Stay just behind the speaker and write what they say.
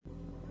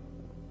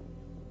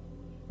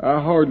I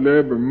hardly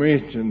ever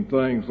mention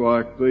things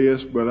like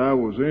this, but I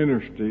was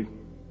interested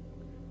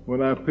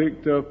when I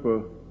picked up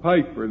a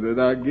paper that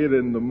I get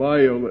in the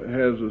mail that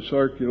has a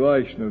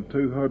circulation of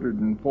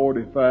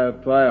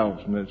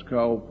 245,000. It's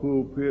called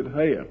Pulpit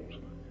Helps.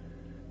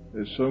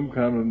 It's some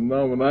kind of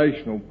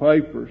denominational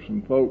paper.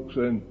 Some folks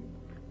in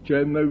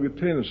Chattanooga,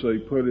 Tennessee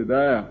put it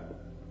out.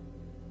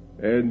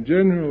 And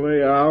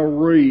generally I'll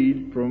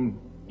read from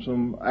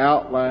some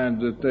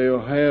outlines that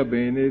they'll have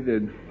in it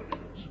and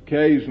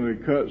occasionally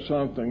cut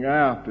something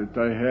out that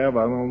they have.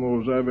 I don't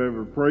know if I've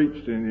ever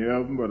preached any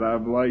of them, but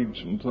I've laid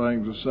some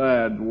things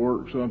aside to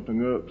work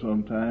something up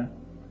sometime,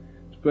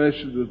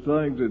 especially the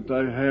things that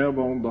they have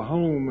on the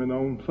home and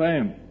on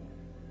family.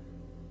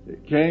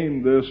 It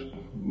came this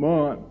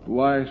month,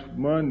 last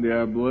Monday,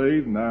 I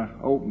believe, and I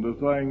opened the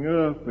thing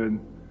up, and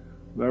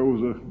there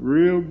was a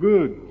real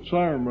good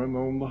sermon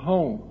on the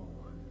home.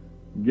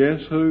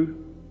 Guess who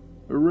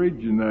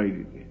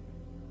originated it?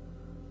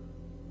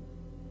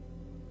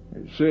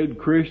 It said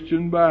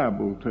Christian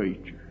Bible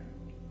teacher.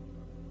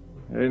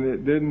 And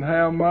it didn't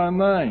have my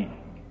name.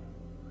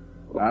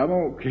 I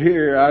don't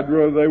care. I'd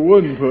rather they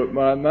wouldn't put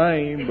my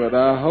name, but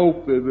I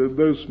hope that it'll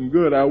do some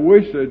good. I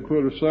wish they'd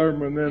put a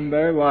sermon in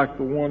there like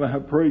the one I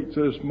preached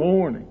this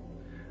morning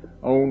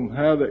on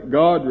how that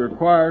God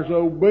requires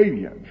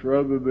obedience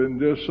rather than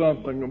just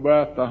something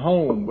about the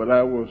home. But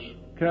I was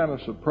kind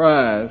of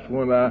surprised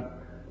when I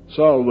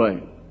saw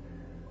that.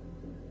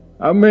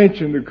 I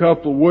mentioned a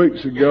couple of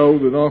weeks ago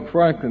that Uncle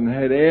Franklin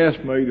had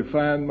asked me to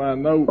find my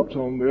notes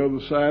on the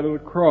other side of the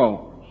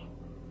cross.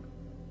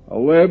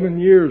 11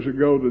 years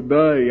ago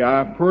today,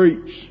 I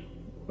preached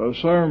a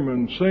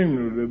sermon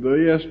similar to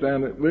this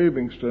down at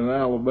Livingston,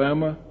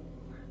 Alabama.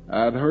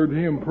 I'd heard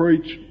him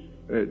preach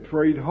at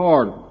Freed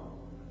Hardin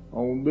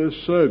on this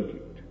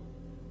subject.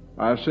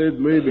 I said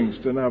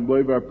Livingston. I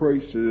believe I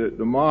preached it at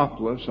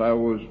Demopolis. I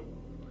was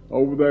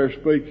over there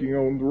speaking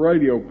on the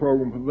radio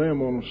program for them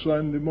on a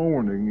Sunday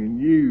morning and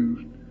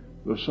used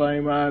the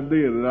same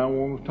idea that I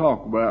want to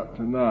talk about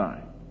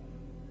tonight.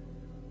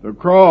 The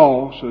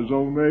cross is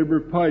on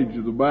every page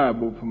of the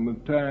Bible from the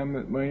time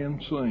that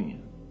man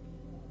sinned.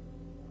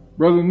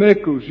 Brother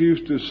Nichols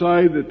used to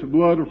say that the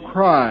blood of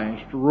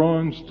Christ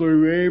runs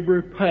through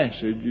every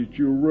passage that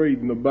you read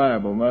in the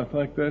Bible, and I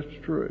think that's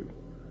true.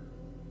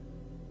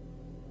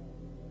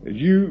 As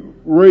you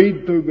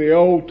read through the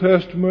Old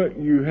Testament,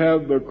 you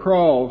have the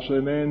cross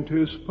in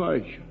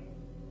anticipation.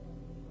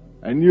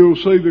 And you'll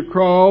see the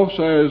cross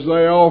as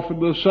they offer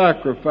the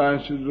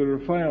sacrifices that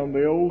are found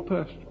in the Old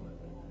Testament.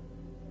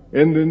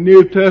 In the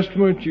New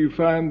Testament, you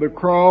find the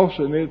cross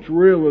and its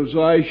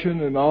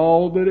realization and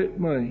all that it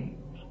means.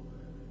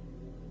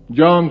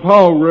 John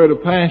Paul read a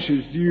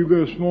passage to you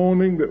this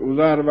morning that was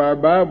out of our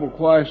Bible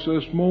class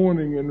this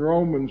morning in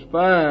Romans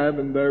 5,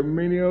 and there are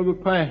many other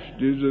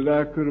passages that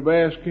I could have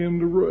asked him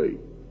to read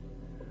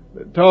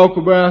that talk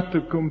about the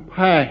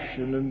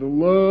compassion and the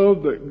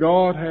love that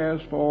God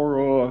has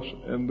for us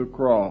in the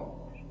cross.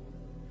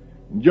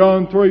 In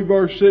John 3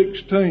 verse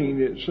 16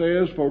 it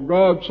says, "For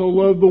God so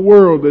loved the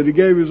world that He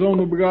gave His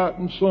only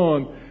begotten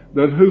Son,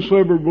 that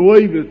whosoever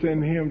believeth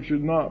in Him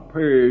should not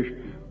perish,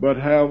 but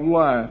have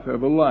life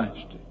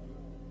everlasting."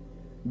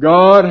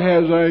 God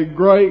has a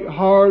great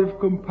heart of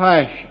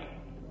compassion,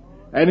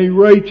 and He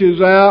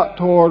reaches out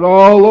toward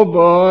all of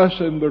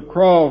us in the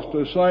cross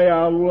to say,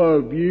 "I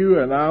love you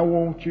and I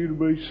want you to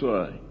be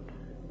saved."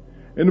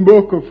 In the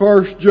book of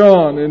 1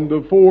 John, in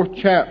the 4th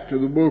chapter,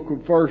 the book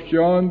of 1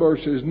 John,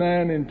 verses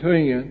 9 and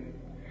 10,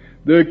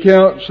 the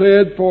account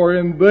said, "For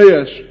in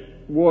this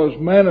was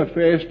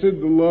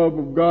manifested the love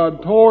of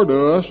God toward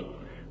us,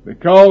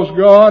 because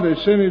God has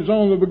sent His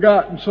only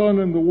begotten Son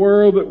in the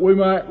world that we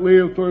might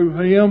live through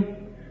Him.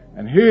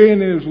 And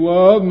herein is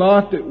love,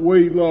 not that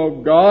we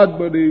love God,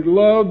 but He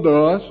loved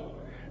us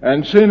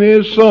and sent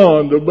His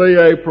Son to be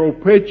a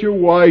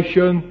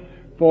propitiation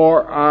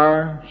for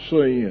our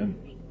sins."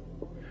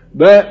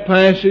 That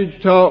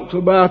passage talks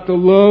about the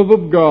love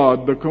of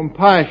God, the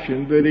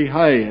compassion that He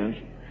has,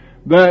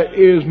 that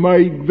is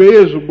made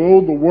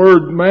visible. The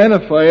word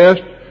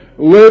manifest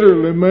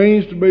literally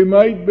means to be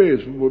made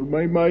visible, to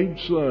be made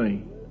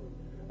seen.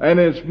 And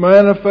it's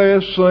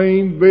manifest,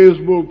 seen,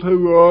 visible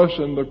to us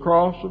in the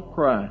cross of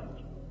Christ.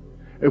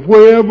 If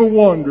we ever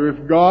wonder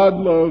if God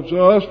loves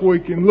us, we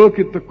can look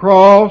at the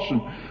cross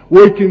and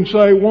we can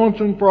say once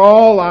and for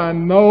all, I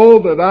know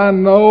that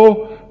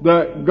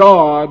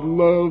God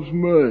loves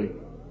me,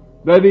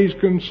 that He's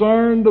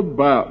concerned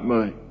about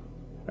me.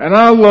 And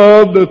I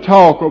love to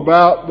talk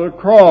about the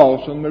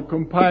cross and the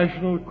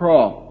compassion of the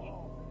cross.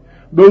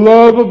 The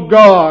love of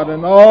God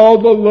and all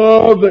the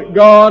love that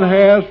God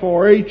has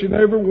for each and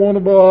every one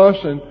of us,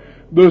 and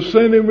the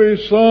sending of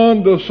His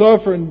Son to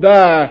suffer and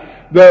die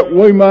that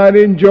we might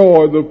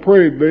enjoy the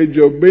privilege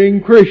of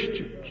being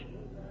Christians.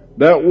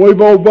 That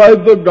we've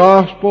obeyed the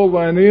gospel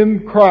and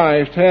in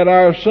Christ had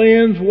our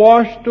sins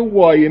washed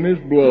away in His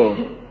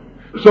blood,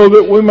 so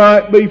that we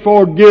might be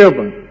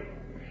forgiven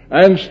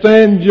and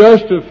stand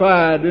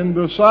justified in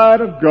the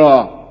sight of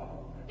God.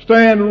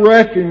 Stand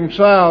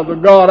reconciled to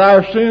God,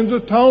 our sins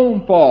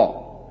atoned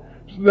for,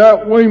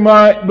 that we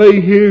might be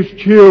His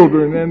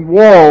children and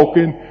walk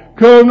in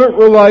covenant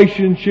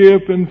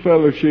relationship and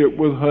fellowship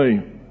with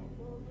Him.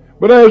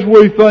 But as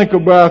we think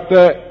about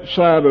that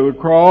side of the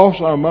cross,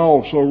 I'm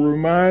also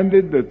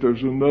reminded that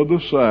there's another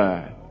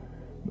side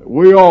that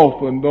we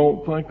often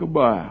don't think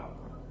about.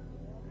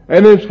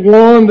 And it's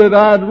one that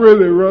I'd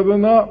really rather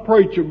not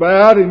preach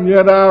about, and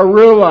yet I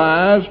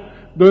realize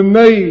the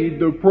need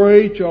to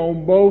preach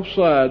on both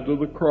sides of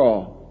the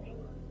cross.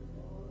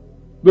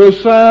 The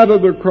side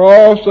of the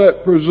cross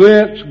that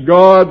presents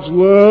God's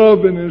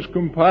love and His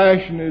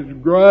compassion, His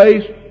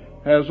grace,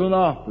 has an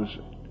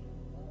opposite.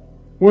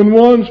 When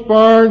one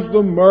spurns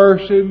the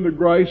mercy and the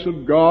grace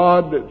of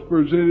God that's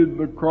presented in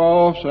the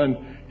cross and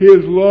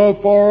His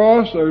love for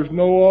us, there's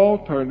no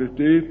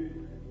alternative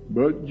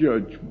but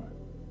judgment.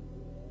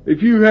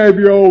 If you have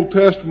your Old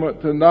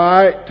Testament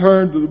tonight,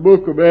 turn to the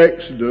book of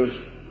Exodus.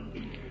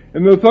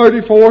 In the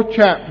 34th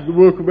chapter of the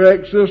book of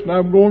Exodus, and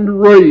I'm going to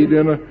read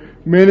in a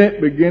minute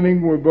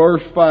beginning with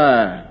verse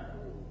 5.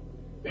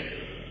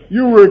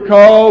 You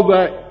recall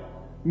that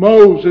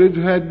Moses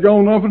had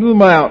gone up into the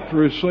mount to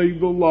receive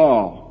the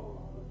law.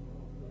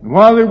 And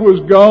while he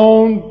was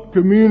gone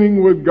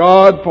communing with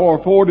God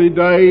for 40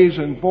 days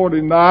and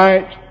 40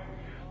 nights,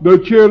 the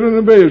children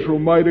of Israel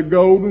made a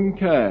golden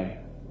calf.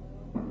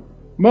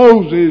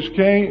 Moses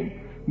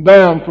came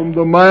down from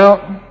the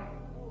mountain,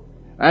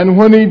 and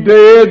when he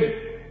did,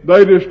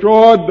 they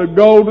destroyed the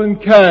golden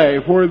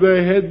calf where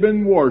they had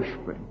been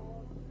worshiping.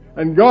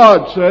 And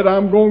God said,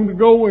 I'm going to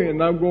go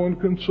in, I'm going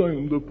to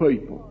consume the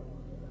people.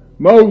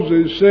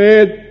 Moses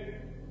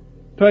said,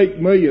 take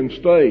me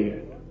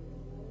instead.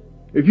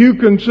 If you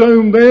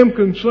consume them,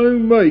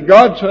 consume me.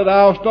 God said,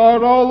 I'll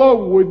start all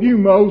over with you,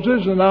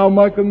 Moses, and I'll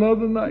make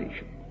another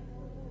nation.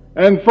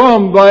 And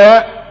from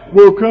that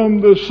will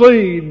come the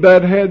seed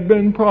that had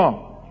been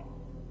promised.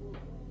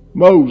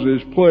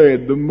 Moses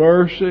pled the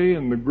mercy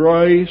and the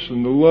grace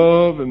and the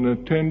love and the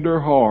tender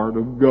heart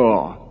of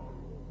God.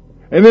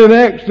 And in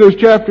Exodus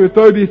chapter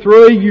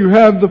 33, you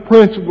have the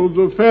principles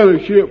of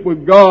fellowship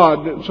with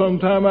God that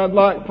sometime I'd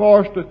like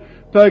for us to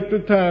take the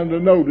time to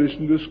notice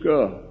and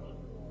discuss.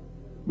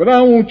 But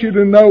I want you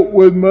to note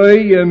with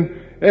me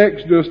in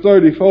Exodus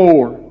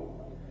 34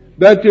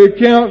 that the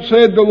account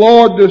said the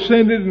Lord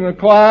descended in a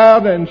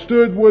cloud and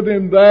stood with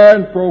him there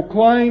and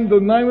proclaimed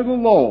the name of the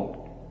Lord.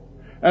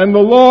 And the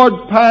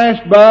Lord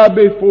passed by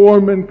before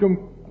him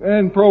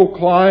and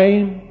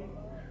proclaimed,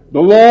 the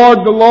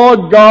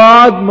Lord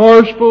God,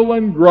 merciful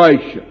and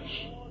gracious,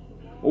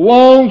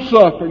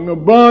 long-suffering,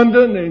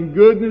 abundant in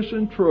goodness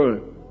and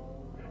truth.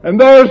 And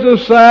there's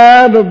the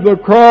side of the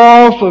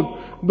cross of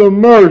the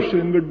mercy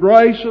and the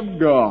grace of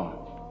God.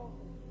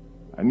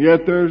 And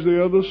yet there's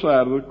the other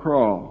side of the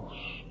cross.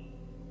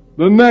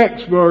 The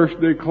next verse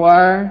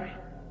declares,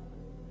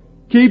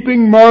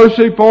 keeping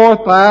mercy for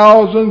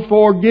thousands,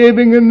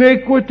 forgiving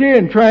iniquity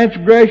and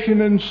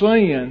transgression and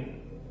sin.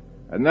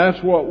 And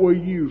that's what we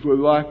usually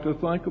like to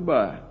think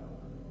about.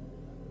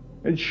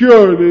 And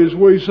surely as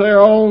we see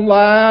our own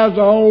lives,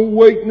 our own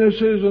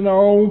weaknesses and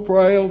our own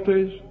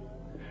frailties,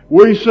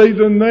 we see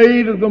the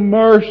need of the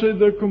mercy,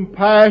 the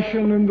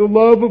compassion and the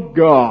love of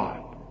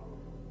God,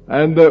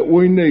 and that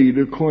we need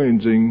a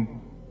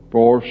cleansing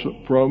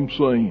from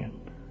sin.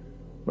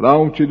 But I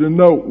want you to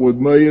note with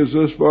me as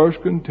this verse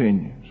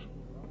continues,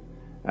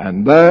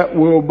 and that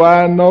will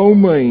by no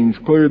means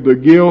clear the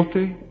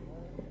guilty,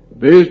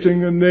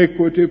 visiting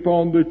iniquity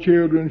upon the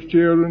children's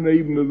children,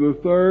 even to the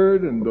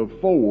third and the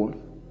fourth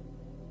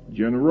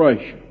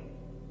generation.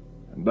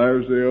 And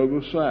there's the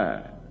other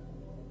side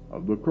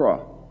of the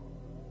cross.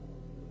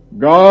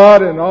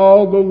 God in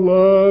all the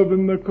love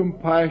and the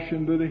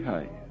compassion that He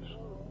has,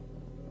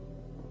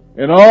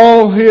 in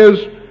all His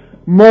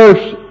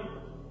mercy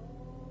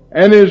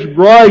and His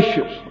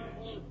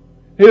graciousness,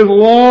 His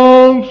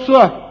long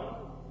suffering,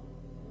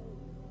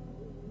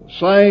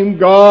 same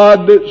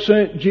God that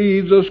sent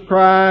Jesus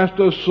Christ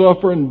to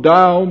suffer and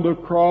die on the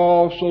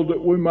cross so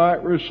that we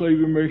might receive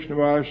the remission of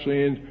our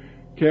sins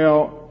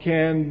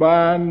can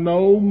by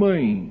no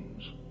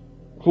means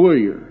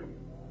clear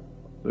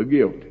the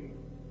guilty.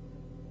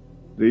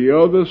 The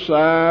other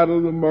side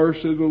of the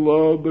mercy, the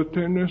love, the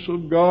tenderness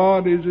of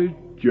God is His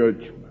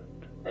judgment.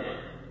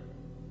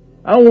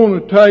 I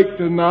want to take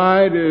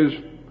tonight, as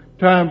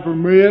time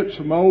permits,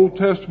 some Old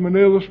Testament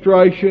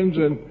illustrations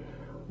and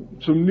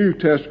some New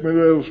Testament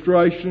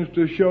illustrations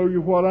to show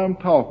you what I'm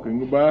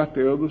talking about,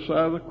 the other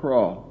side of the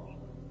cross.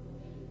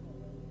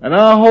 And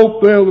I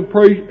hope they'll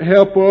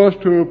help us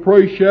to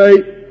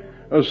appreciate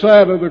a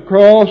side of the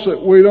cross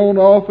that we don't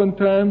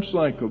oftentimes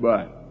think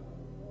about.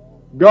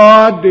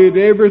 God did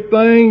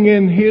everything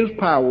in His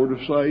power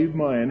to save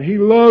man. He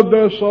loved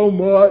us so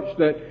much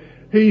that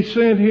He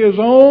sent His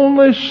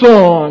only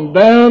Son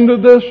down to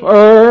this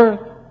earth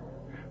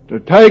to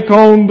take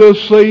on the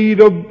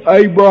seed of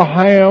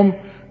Abraham,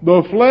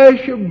 the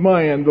flesh of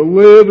man, to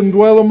live and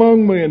dwell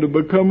among men, to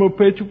become a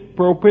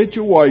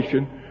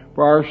propitiation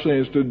for our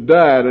sins, to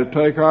die, to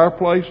take our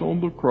place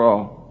on the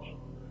cross.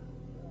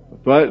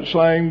 But that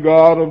same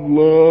God of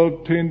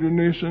love,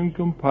 tenderness, and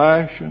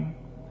compassion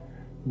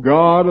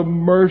God of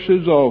mercy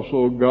is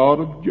also a God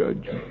of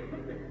judgment.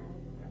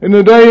 In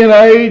the day and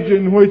age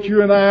in which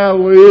you and I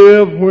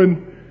live,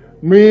 when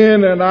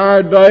men in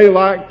our day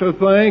like to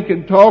think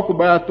and talk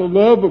about the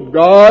love of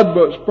God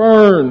but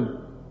spurn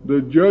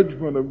the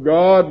judgment of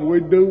God, we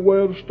do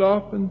well to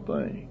stop and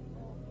think.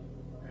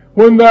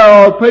 When there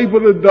are people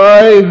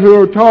today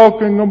who are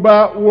talking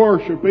about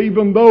worship,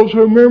 even those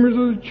who are members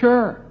of the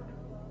church,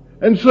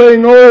 and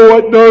saying, oh,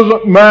 it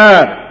doesn't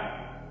matter.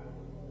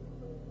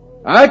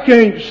 I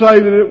can't say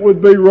that it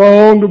would be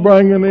wrong to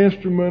bring an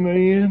instrument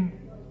in.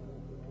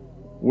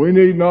 We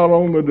need not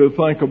only to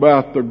think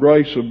about the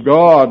grace of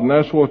God, and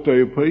that's what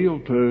they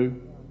appeal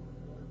to,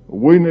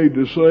 we need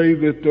to see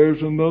that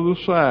there's another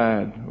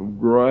side of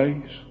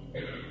grace.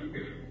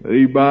 That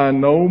He by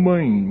no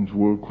means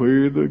will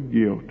clear the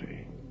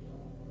guilty.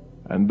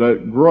 And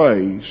that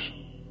grace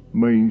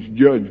means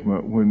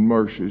judgment when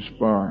mercy is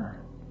spurned.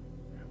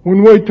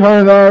 When we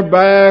turn our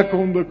back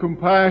on the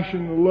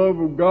compassion and love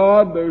of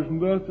God, there's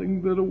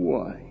nothing that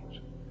awaits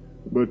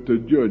but the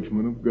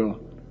judgment of God.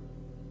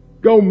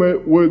 Go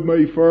with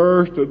me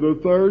first to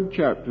the 3rd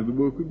chapter of the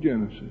book of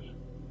Genesis.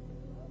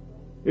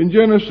 In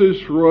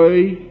Genesis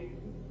 3,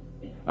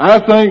 I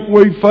think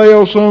we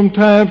fail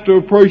sometimes to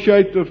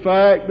appreciate the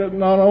fact that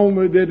not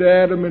only did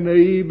Adam and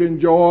Eve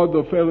enjoy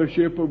the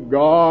fellowship of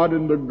God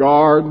in the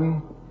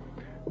garden,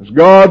 as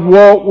God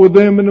walked with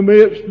them in the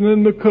midst and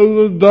in the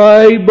cool of the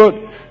day, but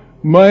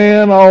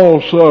man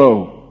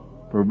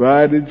also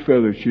provided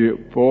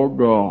fellowship for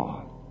God.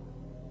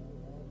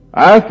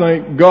 I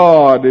think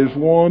God is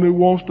one who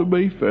wants to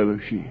be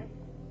fellowship.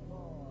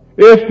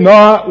 If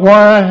not,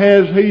 why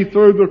has He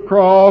through the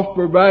cross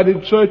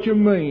provided such a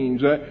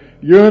means that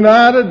you and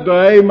I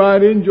today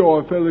might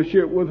enjoy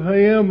fellowship with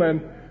Him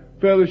and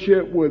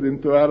fellowship with Him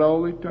throughout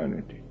all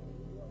eternity?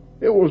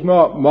 It was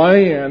not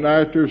man,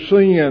 after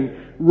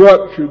sin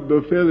ruptured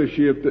the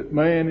fellowship that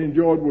man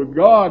enjoyed with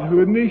God, who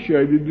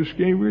initiated the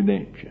scheme of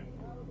redemption.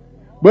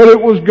 But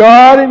it was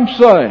God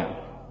Himself,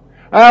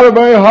 out of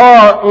a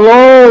heart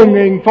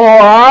longing for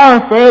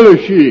our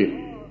fellowship,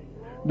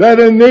 that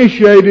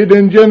initiated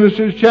in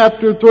Genesis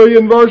chapter 3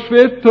 and verse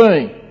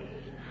 15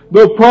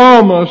 the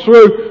promise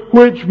through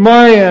which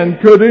man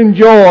could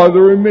enjoy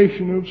the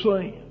remission of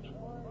sins.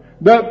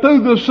 That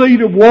through the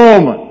seed of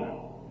woman,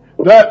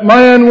 that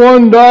man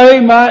one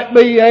day might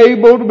be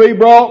able to be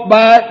brought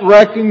back,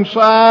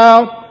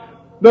 reconciled,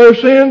 their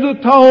sins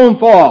atoned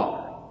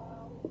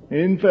for,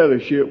 in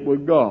fellowship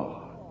with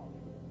God.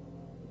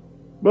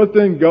 But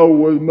then go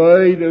with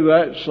me to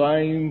that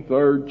same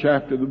 3rd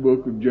chapter of the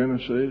book of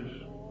Genesis.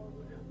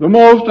 The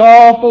most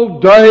awful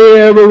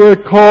day ever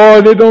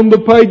recorded on the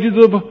pages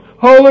of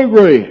Holy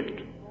Writ,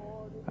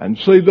 and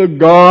see the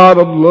God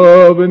of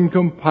love and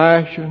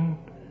compassion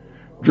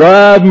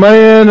drive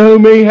man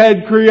whom He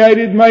had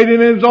created, made in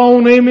His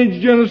own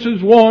image,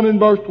 Genesis 1 and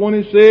verse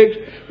 26,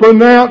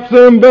 pronounce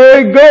them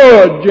very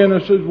good,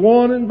 Genesis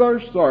 1 and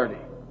verse 30.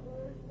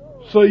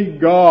 See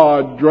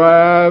God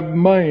drive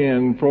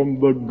man from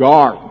the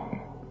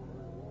garden.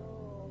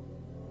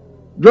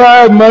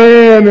 Drive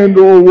man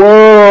into a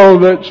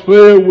world that's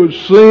filled with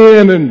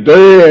sin and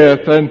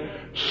death and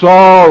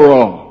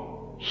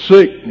sorrow,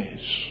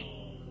 sickness,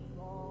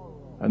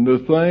 and the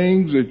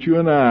things that you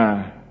and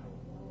I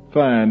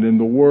find in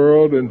the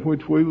world in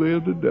which we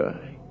live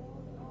today.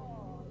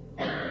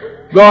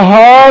 The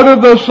heart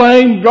of the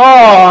same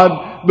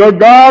God, the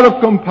God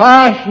of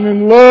compassion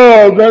and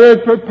love, that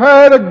had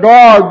prepared a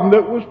garden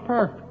that was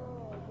perfect.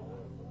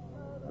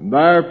 And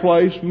there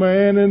placed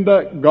man in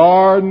that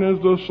garden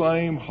is the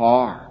same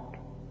heart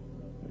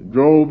that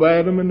drove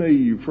Adam and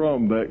Eve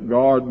from that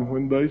garden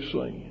when they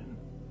sinned.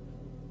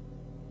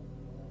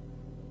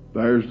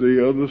 There's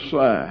the other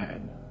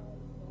side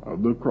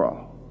of the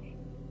cross.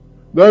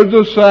 There's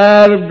the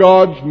side of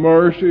God's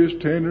mercy,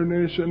 His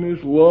tenderness, and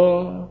His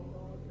love.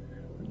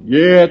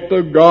 Yet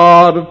the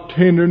God of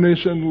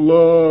tenderness and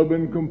love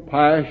and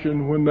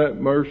compassion, when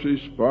that mercy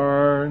is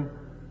spurned,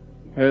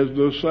 has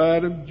the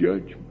side of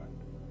judgment.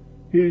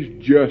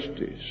 His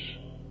justice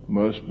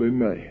must be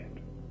met.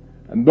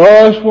 And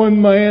thus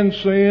when man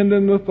sinned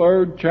in the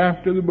 3rd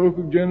chapter of the book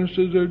of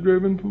Genesis, they're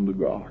driven from the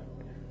garden.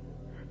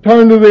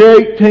 Turn to the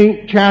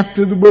 18th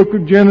chapter of the book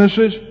of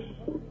Genesis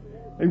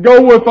and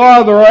go with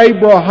Father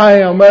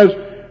Abraham, as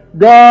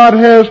God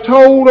has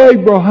told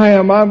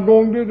Abraham, I'm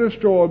going to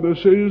destroy the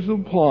cities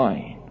of the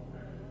plain.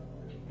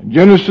 In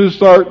Genesis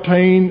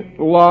 13,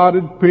 Lot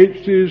had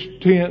pitched his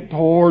tent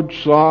toward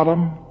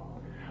Sodom.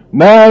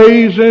 Now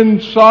he's in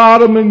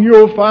Sodom, and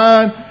you'll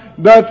find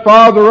that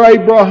Father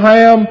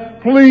Abraham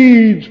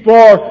pleads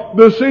for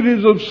the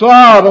cities of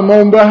Sodom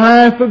on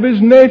behalf of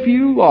his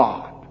nephew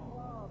Lot.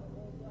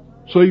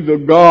 See the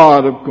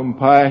God of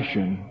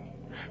compassion,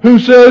 who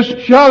says,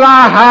 shall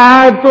I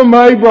hide from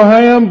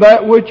Abraham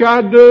that which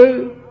I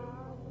do?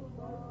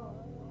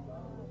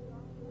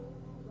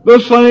 The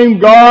same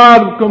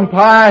God of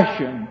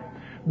compassion,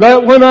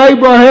 that when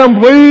Abraham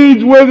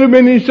pleads with him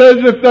and he says,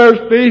 if there's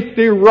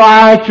 50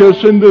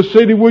 righteous in the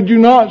city, would you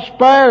not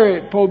spare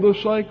it for the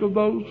sake of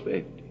those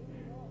 50?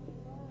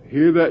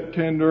 Hear that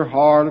tender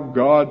heart of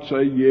God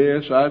say,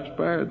 yes, I'd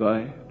spare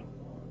that.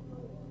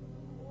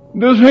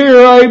 Does hear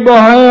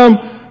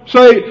Abraham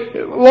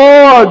say,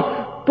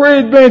 Lord,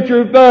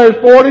 peradventure if there's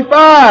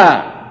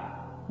 45,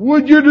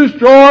 would you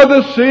destroy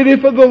the city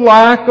for the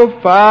lack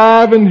of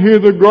 5? And hear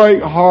the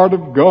great heart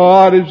of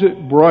God as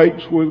it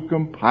breaks with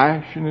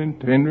compassion and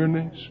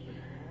tenderness.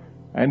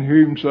 And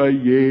hear him say,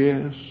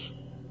 yes,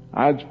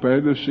 I'd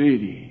spare the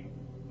city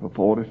for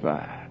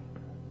 45.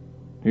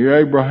 Here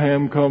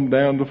Abraham come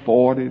down to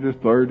 40 to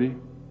 30.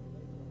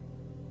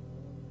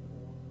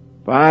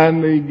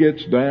 Finally he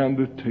gets down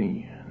to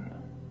 10.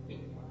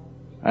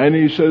 And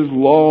he says,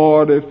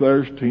 Lord, if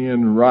there's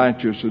 10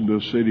 righteous in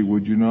the city,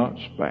 would you not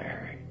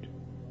spare it?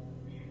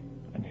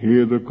 And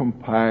hear the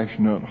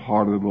compassionate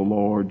heart of the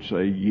Lord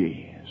say,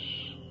 yes.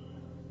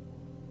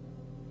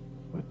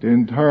 But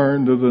then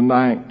turn to the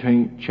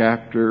 19th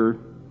chapter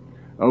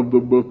of the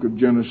book of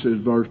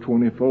Genesis, verse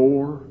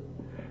 24,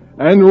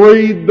 and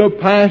read the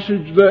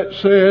passage that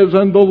says,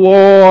 and the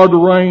Lord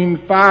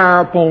rained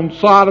fire upon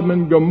Sodom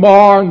and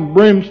Gomorrah, and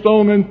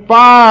brimstone and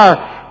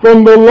fire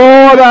from the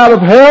Lord out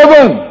of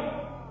heaven.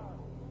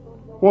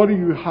 What do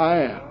you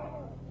have?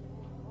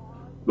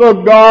 The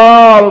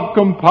God of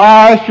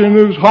compassion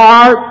whose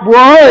heart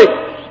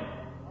breaks,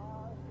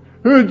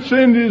 who'd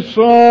send His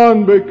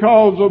Son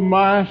because of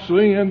my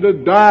sin to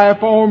die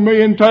for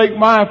me and take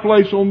my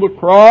place on the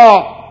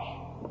cross.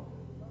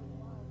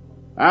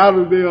 Out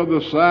of the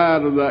other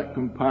side of that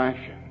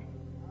compassion,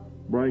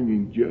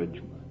 bringing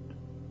judgment.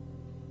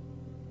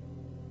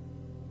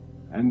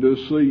 And to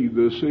see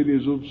the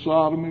cities of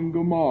Sodom and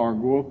Gomorrah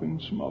go up in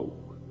smoke.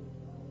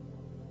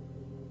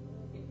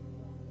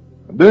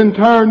 Then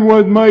turn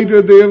with me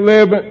to the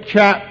 11th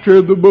chapter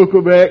of the book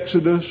of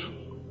Exodus.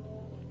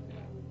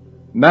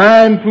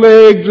 9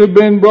 plagues have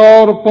been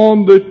brought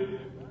upon the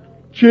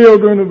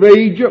children of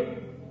Egypt.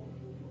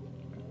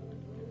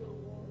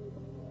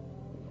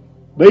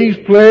 These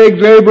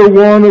plagues, every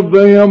one of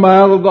them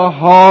out of the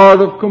heart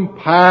of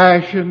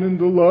compassion and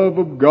the love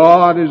of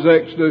God, as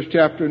Exodus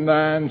chapter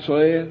 9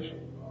 says.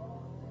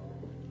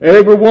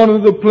 Every one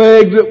of the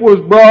plagues that was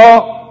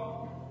brought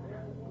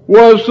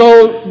was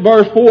so,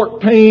 verse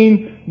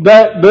 14,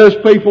 that this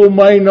people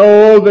may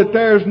know that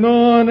there's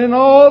none in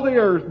all the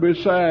earth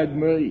beside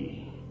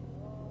me.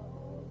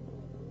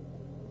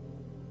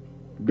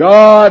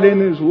 God in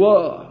His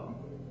love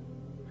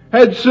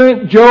had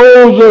sent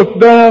Joseph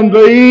down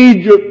to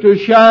Egypt to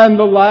shine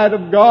the light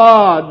of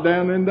God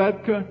down in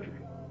that country,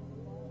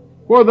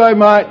 where they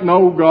might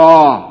know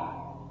God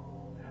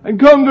and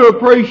come to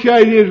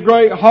appreciate His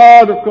great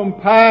heart of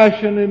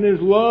compassion and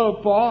His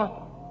love for them.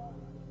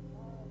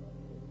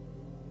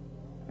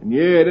 And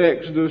yet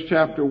Exodus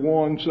chapter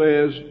 1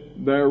 says,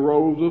 there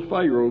arose a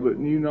Pharaoh that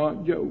knew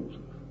not Joseph.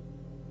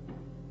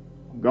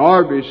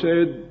 Garvey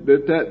said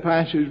that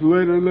passage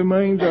literally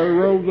means there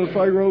arose a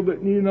Pharaoh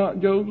that knew not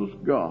Joseph's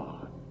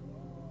God.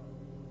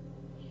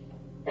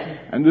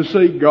 And to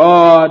see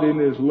God in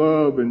His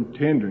love and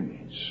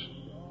tenderness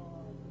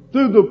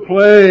through the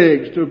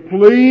plagues to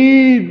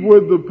plead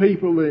with the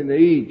people in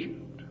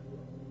Egypt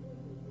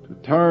to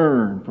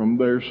turn from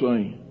their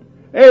sin.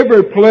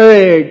 Every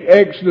plague,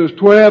 Exodus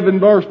 12 and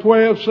verse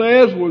 12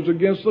 says, was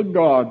against the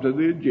gods of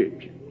the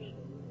Egyptians.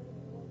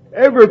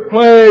 Every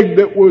plague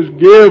that was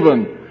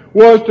given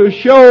was to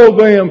show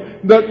them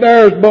that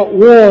there's but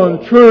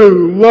one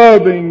true,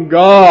 loving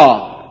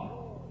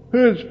God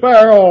who'd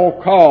spare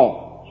all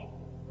cause,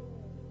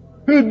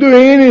 who'd do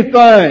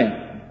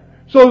anything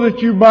so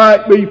that you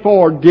might be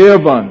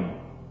forgiven.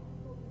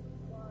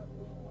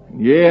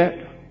 And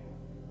yet,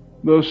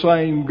 the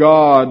same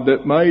God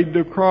that made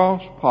the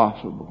cross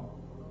possible,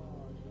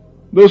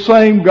 the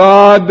same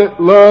God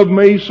that loved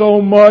me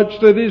so much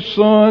that His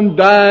Son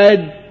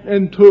died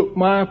and took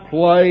my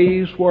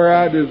place where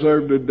I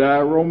deserved to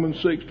die. Romans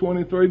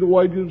 6:23, the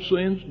wages of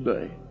sin's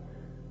death.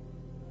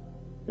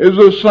 Is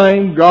the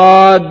same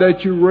God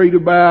that you read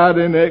about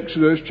in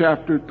Exodus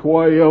chapter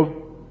 12,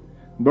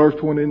 verse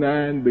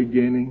 29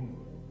 beginning,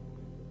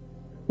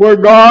 where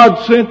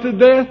God sent the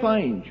death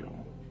angel.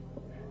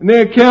 And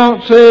the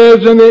account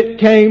says, and it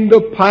came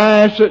to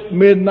pass at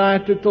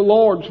midnight that the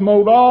Lord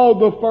smote all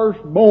the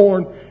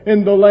firstborn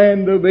in the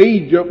land of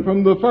Egypt,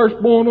 from the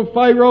firstborn of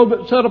Pharaoh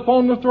that sat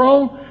upon the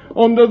throne,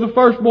 unto the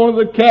firstborn of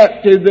the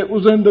captive that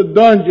was in the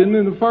dungeon,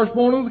 and the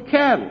firstborn of the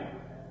cattle.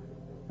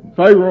 And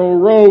Pharaoh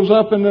rose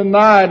up in the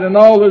night, and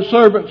all his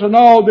servants and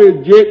all the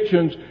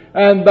Egyptians,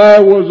 and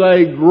there was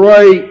a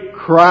great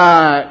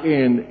cry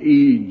in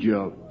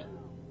Egypt.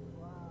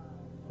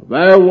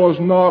 There was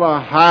not a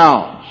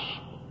house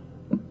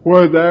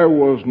where there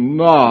was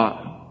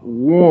not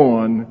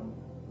one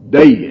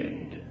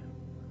dead.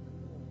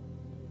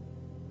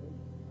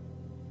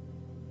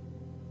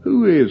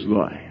 Who is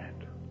that?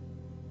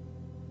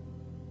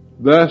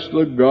 That's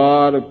the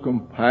God of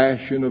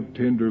compassion, of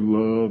tender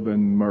love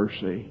and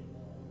mercy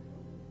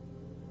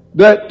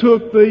that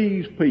took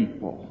these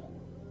people,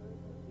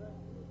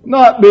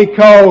 not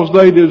because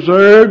they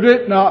deserved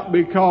it, not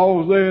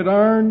because they had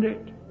earned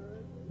it,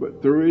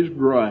 but through His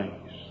grace,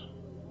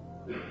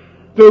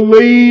 to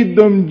lead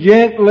them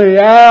gently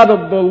out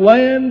of the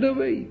land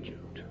of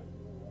Egypt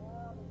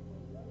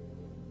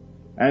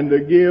and to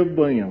give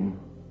them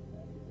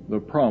the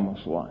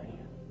promised land.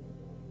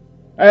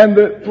 And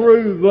that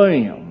through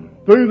them,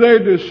 through their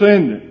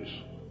descendants,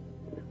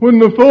 when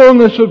the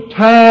fullness of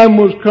time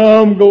was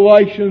come,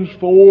 Galatians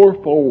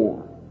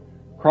 4:4,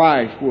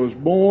 Christ was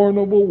born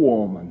of a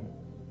woman,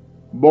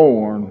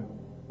 born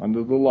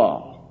under the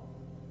law.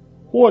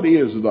 What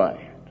is that?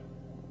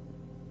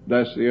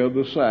 That's the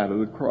other side of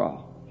the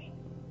cross.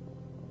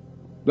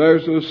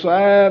 There's the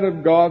side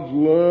of God's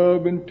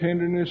love and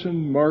tenderness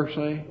and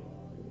mercy.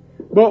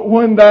 But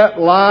when that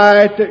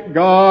light that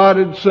God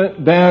had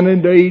sent down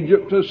into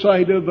Egypt to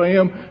say to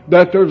them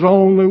that there's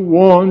only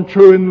one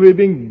true and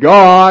living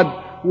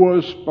God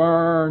was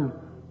spurned,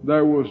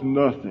 there was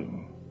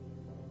nothing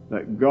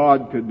that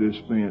God could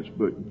dispense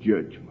but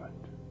judgment.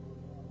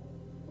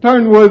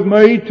 Turn with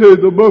me to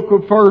the book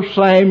of 1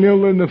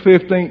 Samuel in the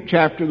 15th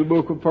chapter of the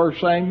book of 1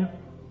 Samuel.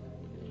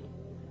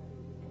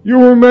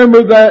 You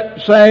remember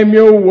that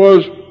Samuel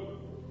was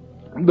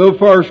the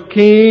first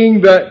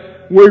king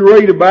that we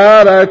read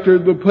about after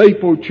the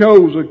people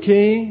chose a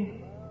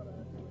king.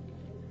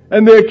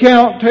 And the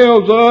account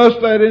tells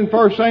us that in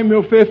 1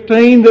 Samuel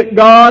 15 that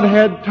God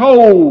had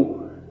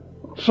told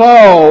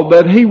Saul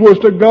that he was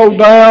to go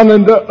down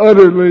and to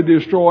utterly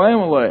destroy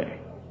Amalek.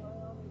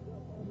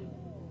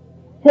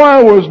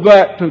 Why was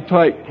that to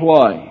take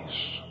place?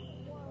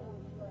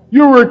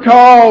 You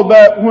recall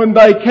that when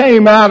they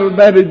came out of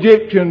that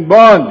Egyptian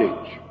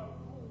bondage,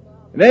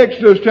 in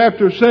Exodus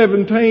chapter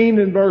 17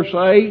 and verse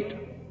 8,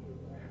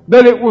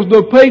 that it was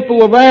the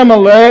people of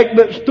Amalek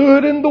that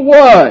stood in the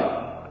way,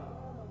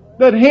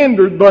 that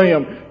hindered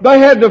them. They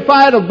had to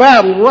fight a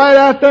battle right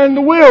out there in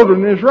the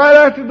wilderness, right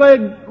after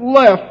they'd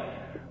left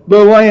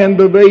the land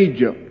of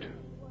Egypt.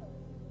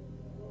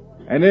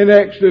 And in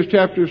Exodus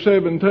chapter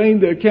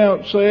 17, the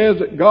account says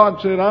that God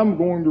said, I'm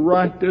going to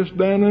write this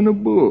down in a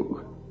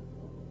book.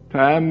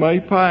 Time may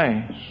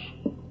pass,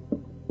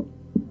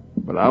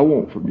 but I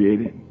won't forget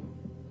it.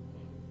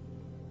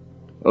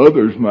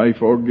 Others may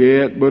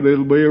forget, but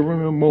it'll be a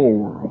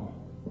memorial.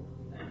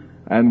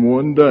 And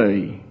one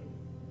day,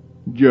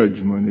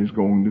 judgment is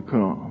going to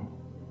come.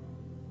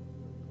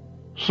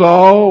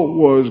 Saul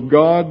was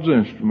God's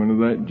instrument of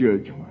that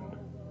judgment.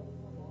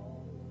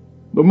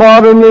 The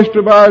modernists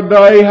of our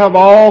day have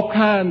all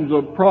kinds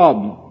of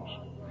problems.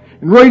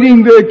 And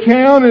reading the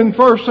account in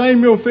 1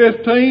 Samuel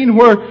 15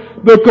 where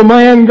the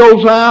command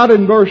goes out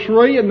in verse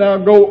 3, and now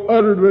go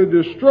utterly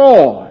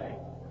destroy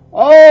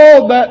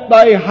all that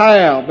they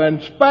have,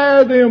 and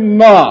spare them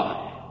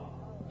not.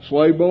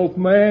 Slay both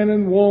man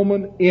and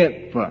woman,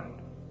 infant,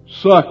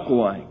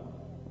 suckling,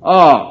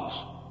 ox,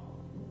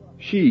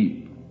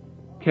 sheep,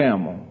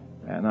 camel,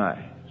 and ass.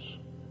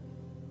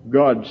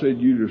 God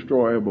said you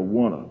destroy every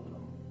one of them.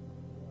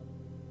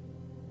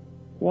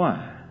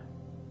 Why?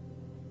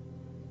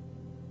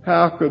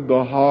 How could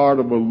the heart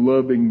of a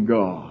loving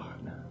God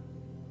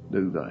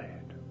do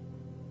that?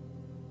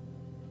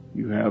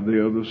 You have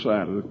the other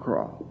side of the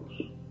cross.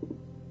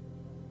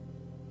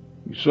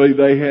 You see,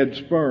 they had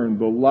spurned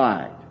the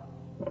light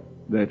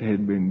that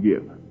had been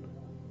given.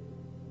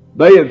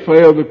 They had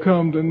failed to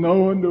come to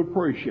know and to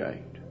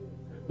appreciate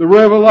the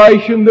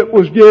revelation that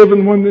was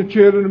given when the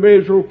children of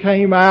Israel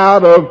came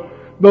out of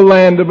the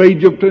land of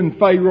Egypt and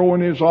Pharaoh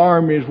and his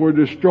armies were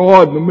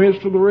destroyed in the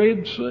midst of the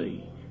Red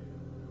Sea.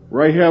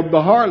 Rahab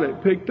the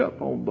harlot picked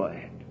up on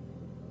that.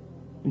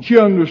 And she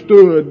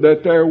understood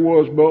that there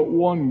was but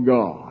one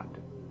God.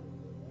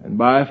 And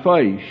by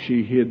faith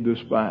she hid the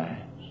spies,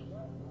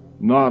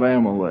 not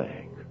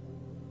Amalek.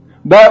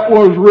 That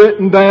was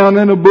written down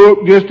in a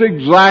book just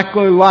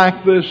exactly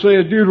like this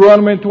says.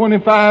 Deuteronomy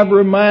 25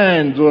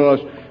 reminds us,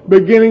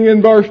 beginning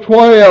in verse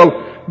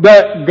 12,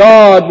 that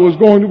God was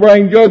going to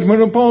bring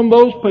judgment upon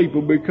those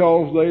people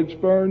because they had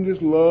spurned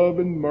His love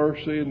and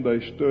mercy and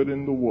they stood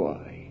in the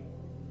way.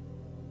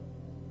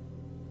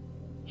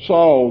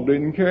 Saul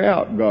didn't carry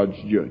out God's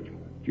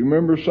judgment. Do you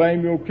remember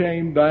Samuel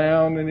came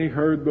down and he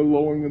heard the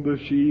lowing of the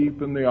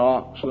sheep and the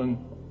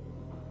oxen?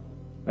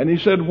 And he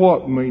said,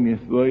 what meaneth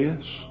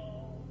this?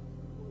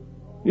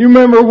 You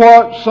remember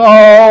what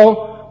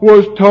Saul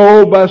was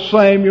told by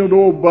Samuel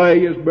to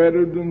obey is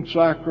better than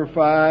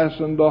sacrifice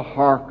and to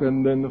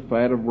hearken than the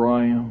fat of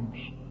rams.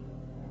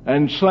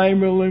 And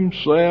Samuel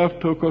himself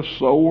took a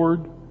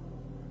sword,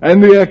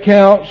 and the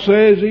account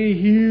says he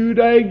hewed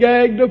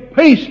Agag to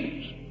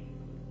pieces.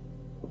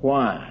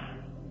 Why?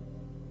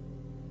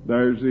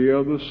 There's the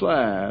other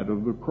side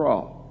of the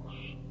cross.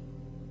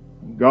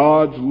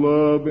 God's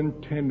love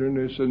and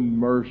tenderness and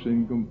mercy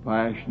and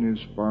compassion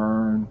is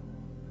spurned.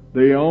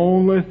 The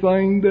only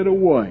thing that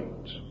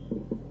awaits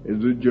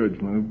is the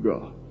judgment of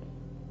God.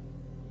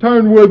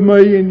 Turn with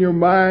me in your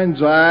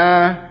mind's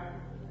eye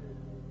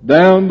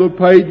down the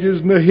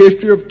pages in the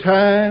history of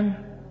time,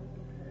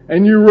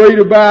 and you read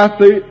about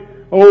the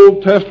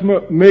Old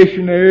Testament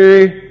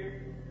missionary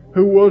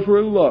who was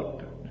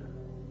reluctant,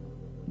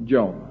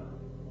 Jonah.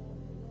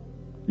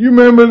 You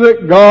remember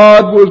that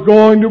God was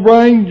going to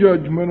bring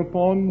judgment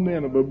upon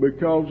Nineveh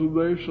because of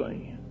their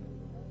sin.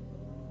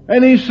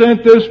 And he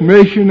sent this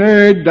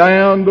missionary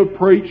down to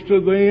preach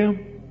to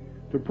them,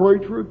 to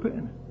preach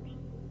repentance.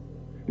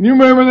 And you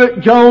remember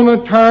that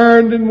Jonah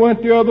turned and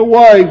went the other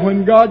way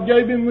when God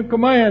gave him the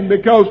command,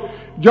 because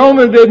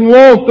Jonah didn't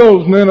want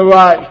those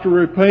Ninevites to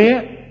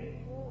repent.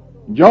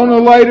 Jonah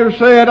later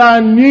said,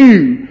 I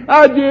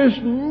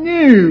just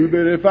knew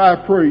that if I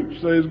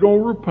preached, they was going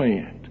to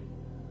repent.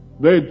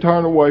 They'd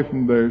turn away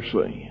from their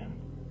sin.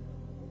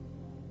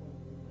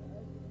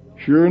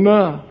 Sure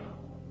enough,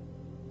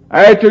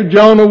 after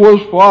Jonah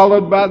was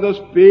swallowed by the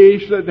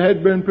fish that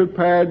had been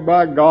prepared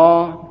by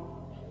God,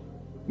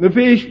 the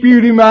fish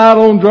spewed him out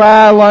on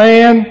dry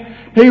land,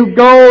 he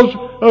goes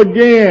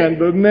again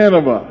to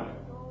Nineveh,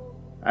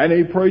 and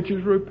he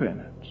preaches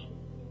repentance.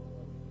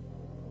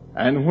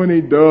 And when he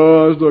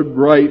does, the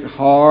great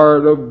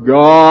heart of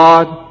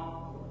God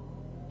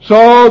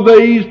saw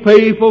these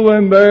people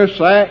in their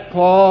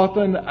sackcloth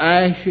and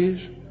ashes.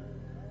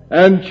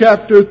 And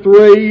chapter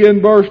 3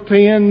 and verse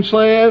 10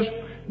 says,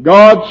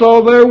 God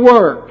saw their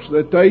works,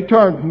 that they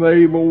turned from the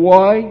evil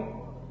way.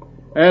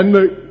 And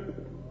the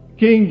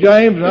King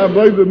James, and I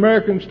believe the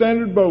American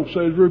Standard both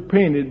says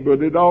repented,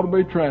 but it ought to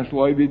be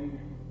translated,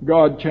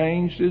 God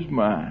changed his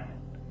mind.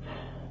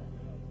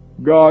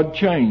 God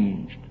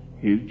changed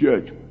his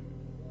judgment.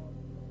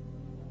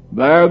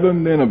 They're the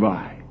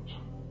Ninevites.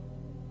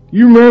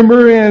 You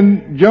remember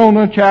in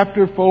Jonah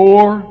chapter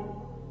 4,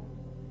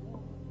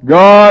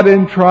 God,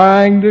 in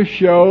trying to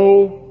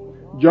show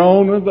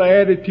Jonah the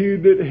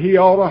attitude that he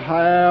ought to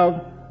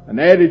have, an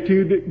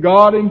attitude that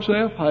God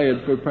himself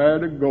had,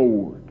 prepared a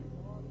gourd.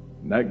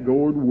 And that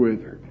gourd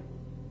withered.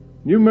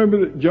 You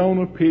remember that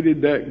Jonah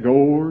pitied that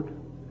gourd?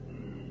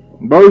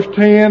 Verse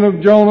 10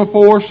 of Jonah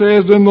 4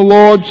 says, Then the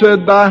Lord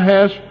said, Thou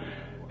hast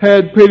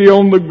had pity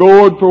on the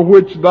gourd for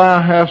which thou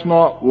hast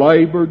not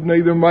labored,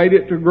 neither made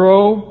it to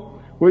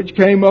grow, which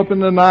came up in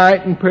the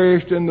night and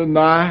perished in the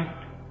night.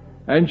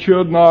 And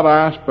should not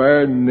I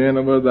spare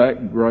Nineveh,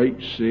 that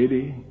great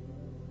city?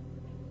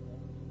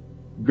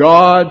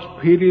 God's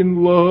pity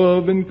and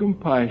love and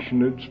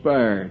compassion had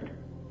spared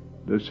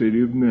the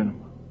city of Nineveh.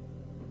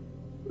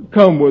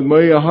 Come with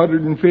me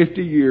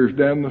 150 years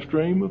down the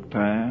stream of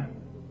time,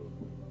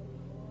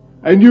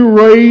 and you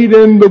read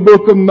in the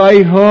book of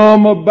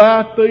Nahum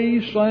about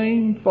these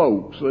same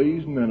folks,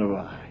 these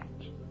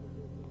Ninevites.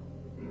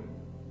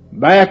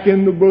 Back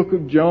in the book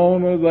of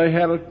Jonah, they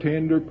had a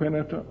tender,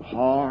 penitent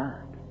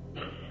heart.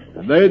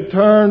 They had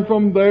turned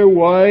from their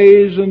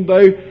ways, and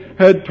they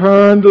had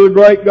turned to the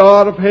great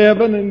God of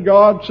heaven, and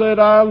God said,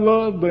 I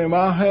love them,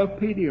 I have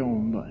pity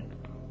on them.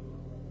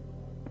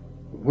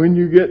 When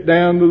you get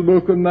down to the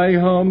book of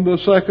Nahum, the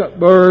second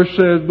verse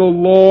says, The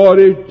Lord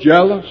is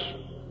jealous.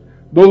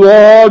 The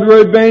Lord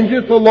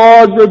revengeth,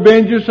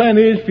 and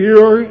is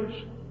furious.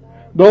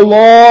 The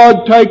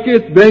Lord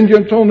taketh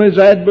vengeance on his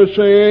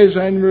adversaries,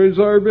 and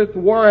reserveth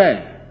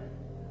wrath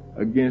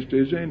against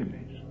his enemies.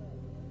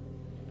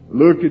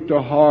 Look at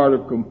the heart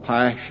of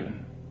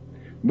compassion.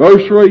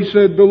 Verse 3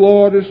 said, The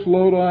Lord is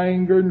slow to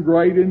anger and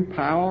great in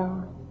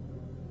power,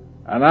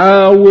 and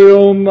I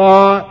will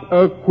not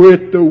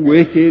acquit the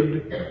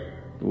wicked.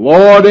 The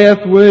Lord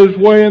hath his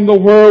way in the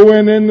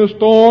whirlwind, in the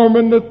storm,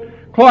 and the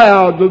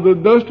clouds of the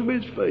dust of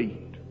his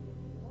feet.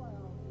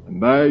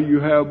 And there you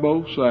have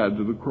both sides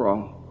of the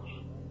cross.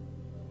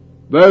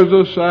 There's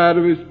a side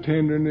of his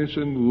tenderness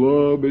and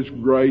love, his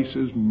grace,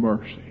 his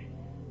mercy.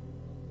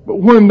 But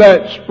when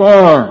that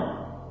sperm,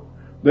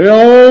 the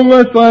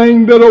only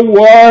thing that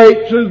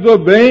awaits is the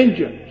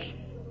vengeance,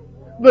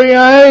 the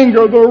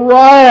anger, the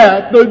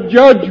wrath, the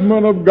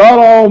judgment of God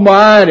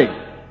Almighty.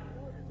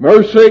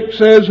 Verse 6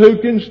 says, Who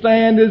can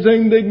stand his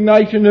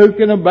indignation? Who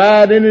can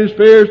abide in his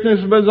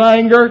fierceness of his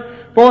anger?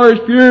 For his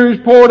fury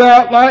is poured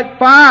out like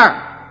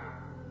fire,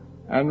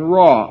 and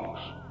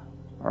rocks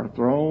are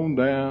thrown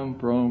down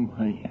from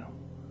him.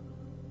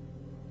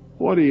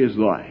 What is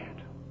that?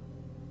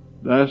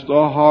 That's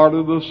the heart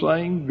of the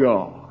same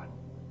God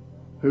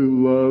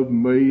who loved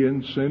me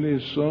and sent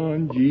his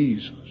Son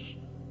Jesus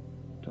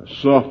to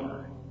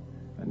suffer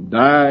and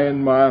die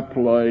in my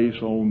place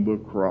on the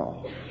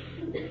cross.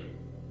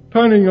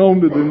 Turning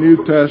on to the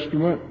New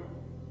Testament,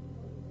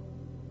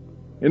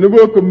 in the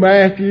book of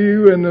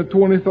Matthew, in the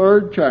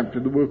 23rd chapter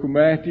of the book of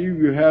Matthew,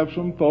 you have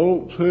some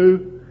folks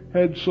who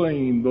had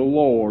seen the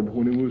Lord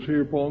when he was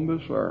here upon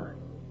this earth.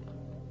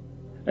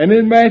 And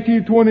in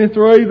Matthew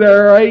 23,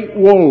 there are 8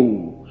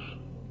 woes.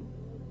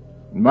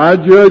 My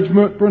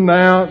judgment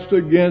pronounced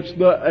against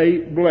the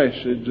 8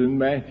 blesseds in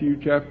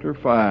Matthew chapter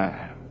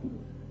 5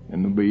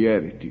 in the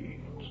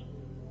Beatitudes.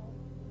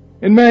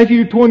 In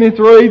Matthew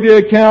 23, the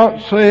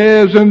account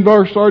says in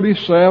verse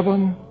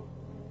 37,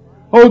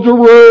 O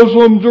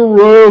Jerusalem,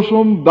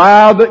 Jerusalem,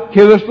 thou that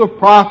killest the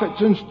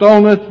prophets and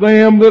stonest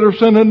them that are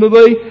sent unto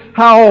thee,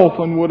 how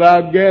often would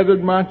I have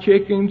gathered my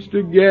chickens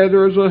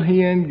together as a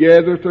hen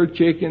gathereth her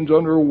chickens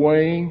under her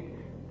wing?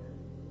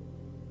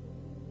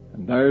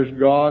 And there's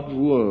God's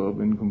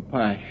love and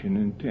compassion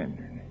and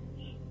tenderness.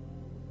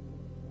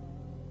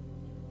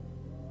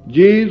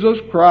 Jesus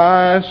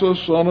Christ, the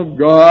Son of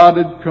God,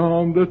 had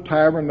come to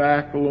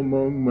tabernacle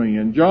among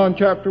men. John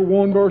chapter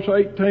 1 verse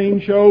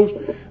 18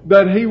 shows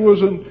that he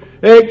was an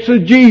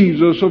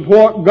exegesis of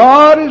what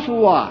God is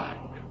like,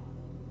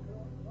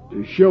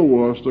 to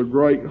show us the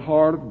great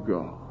heart of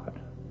God,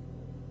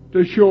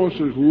 to show us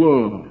His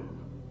love,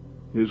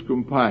 His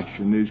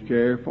compassion, His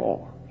care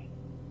for us.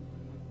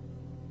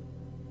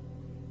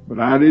 But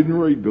I didn't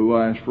read the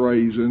last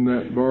phrase in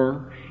that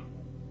verse.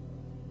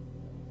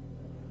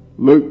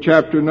 Luke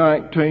chapter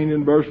 19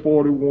 and verse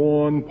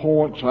 41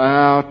 points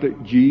out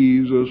that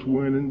Jesus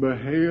went and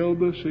beheld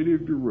the city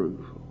of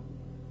Jerusalem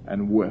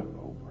and wept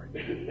over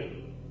it.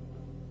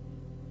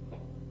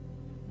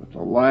 But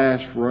the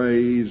last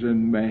phrase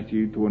in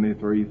Matthew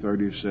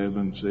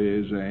 23:37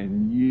 says,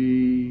 and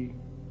ye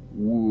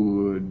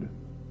would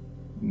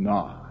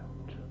not.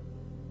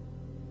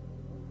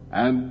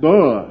 And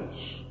thus,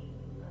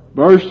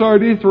 verse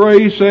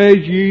 33 says,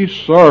 ye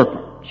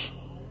serpents,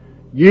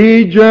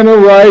 ye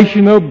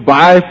generation of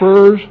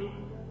vipers,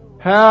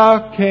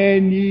 how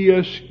can ye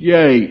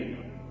escape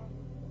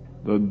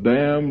the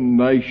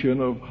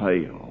damnation of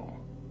hell?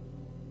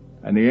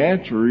 And the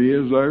answer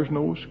is, there's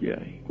no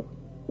escape.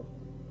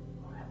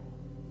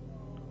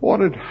 What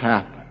had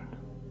happened?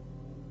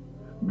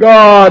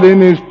 God,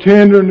 in His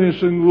tenderness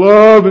and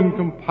love and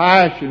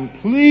compassion,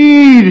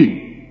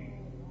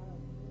 pleading,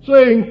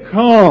 saying,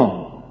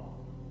 come,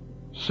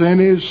 sent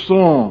His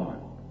Son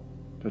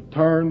to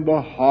turn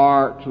the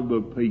hearts of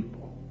the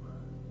people.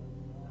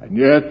 And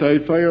yet they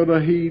fail to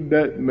heed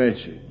that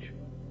message.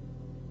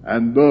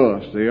 And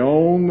thus, the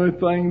only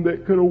thing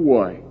that could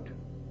await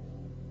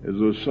is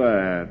the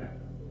side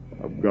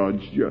of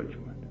God's judgment.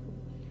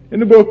 In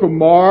the book of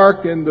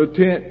Mark, in the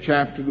 10th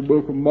chapter of the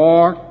book of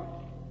Mark,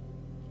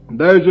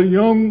 there's a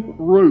young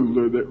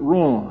ruler that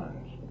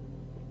runs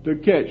to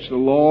catch the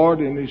Lord,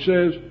 and he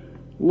says,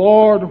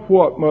 Lord,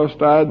 what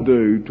must I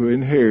do to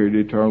inherit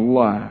eternal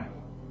life?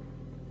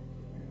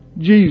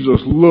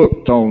 Jesus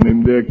looked on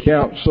him, the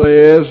account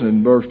says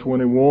in verse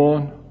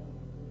 21,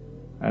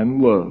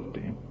 and loved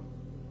him.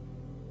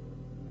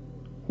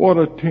 What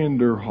a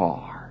tender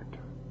heart.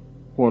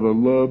 What a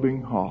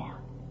loving heart.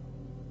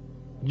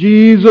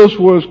 Jesus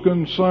was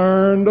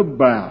concerned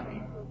about him.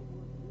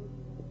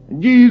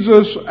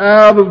 Jesus,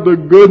 out of the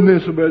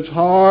goodness of His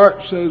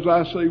heart, says,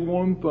 I see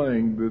one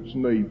thing that's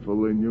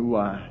needful in your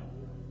life.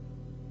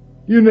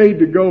 You need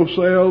to go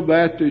sell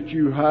that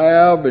you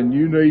have, and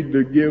you need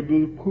to give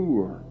to the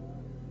poor.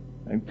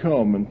 And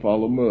come and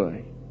follow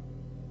me.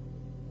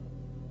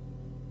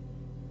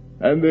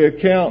 And the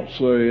account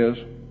says,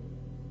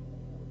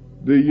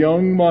 the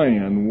young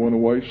man went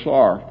away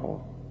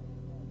sorrowful,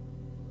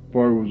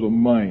 for he was a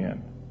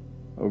man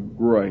of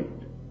great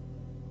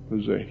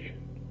possession.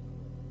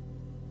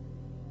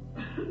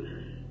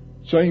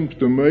 Seems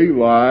to me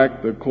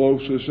like the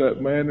closest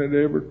that man had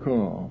ever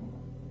come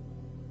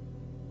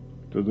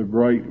to the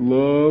great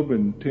love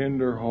and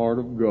tender heart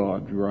of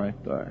God's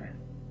right there.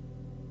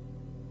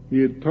 He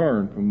had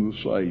turned from the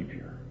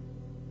Savior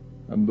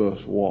and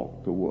thus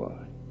walked away.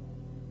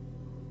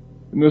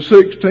 In the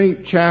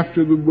 16th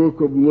chapter of the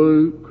book of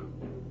Luke,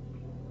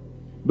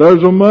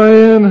 there's a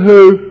man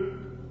who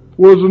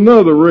was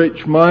another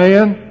rich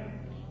man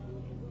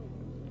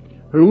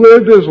who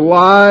lived his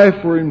life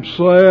for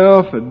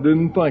himself and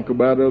didn't think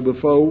about other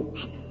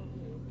folks.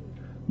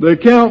 The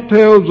account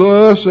tells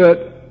us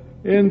that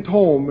in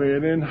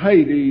torment, in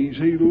Hades,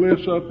 he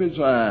lifts up his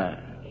eyes,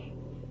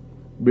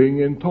 being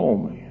in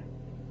torment.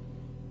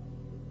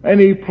 And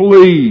he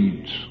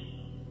pleads,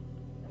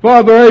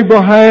 Father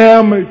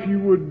Abraham, if you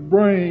would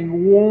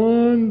bring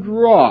one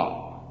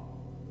drop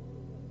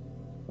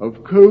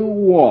of cool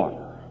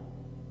water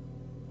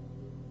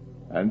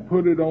and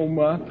put it on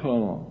my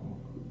tongue,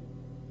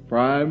 for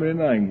I am in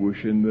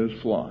anguish in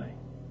this flame.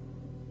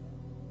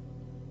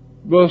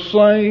 The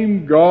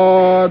same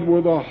God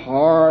with a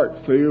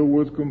heart filled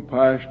with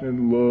compassion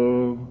and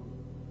love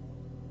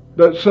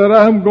that said,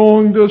 I'm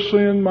going to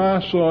send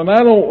my Son.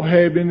 I don't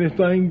have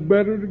anything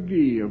better to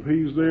give.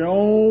 He's the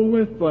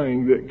only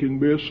thing that can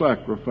be a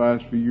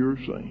sacrifice for your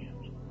sins.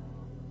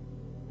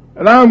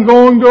 And I'm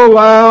going to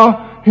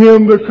allow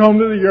Him to come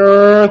to the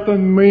earth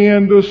and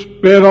men to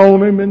spit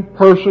on Him and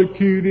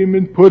persecute Him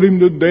and put Him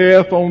to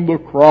death on the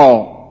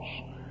cross.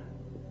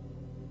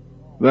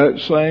 That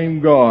same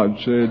God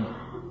said,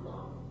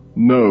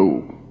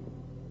 no.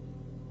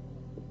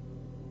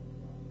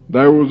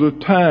 There was a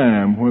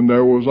time when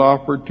there was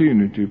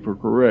opportunity for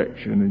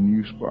correction and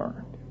you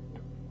spurned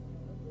it.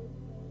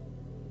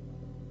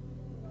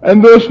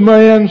 And this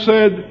man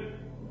said,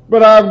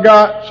 but I've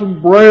got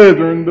some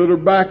brethren that are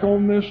back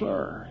on this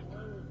earth.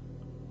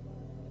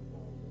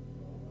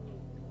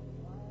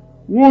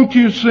 Won't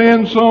you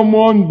send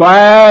someone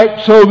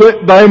back so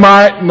that they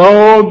might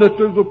know that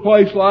there's a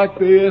place like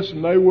this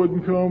and they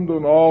wouldn't come to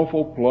an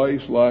awful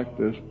place like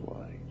this place?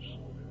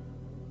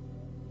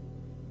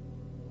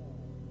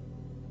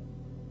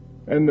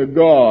 And the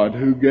God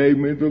who gave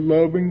me the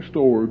loving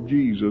story of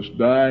Jesus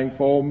dying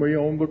for me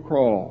on the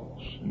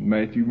cross, in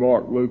Matthew,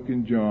 Mark, Luke,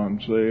 and John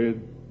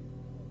said,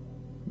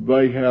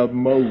 They have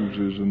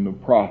Moses and the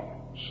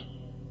prophets.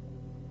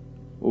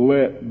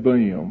 Let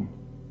them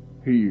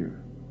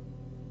hear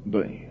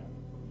them.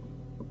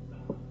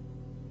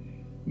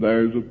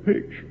 There's a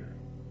picture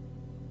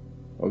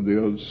of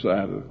the other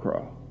side of the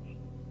cross.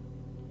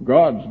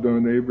 God's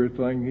done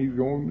everything He's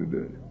going to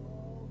do.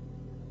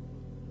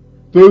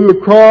 Through the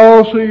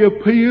cross, He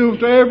appeals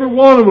to every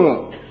one of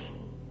us.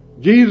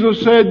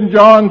 Jesus said in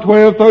John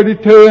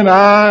 12:32, "And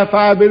if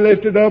I be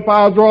lifted up,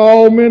 I'll draw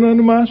all men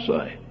unto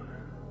myself."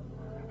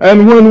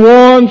 And when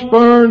one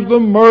spurns the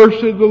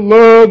mercy, the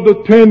love,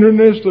 the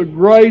tenderness, the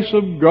grace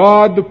of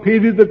God, the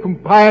pity, the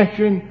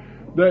compassion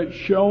that's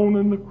shown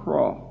in the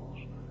cross,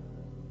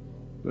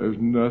 there's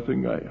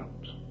nothing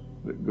else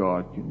that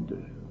God can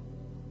do.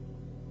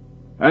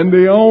 And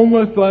the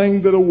only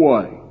thing that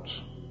awaits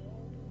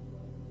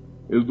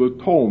is the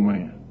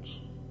torments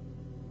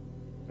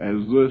as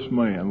this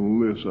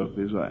man lifts up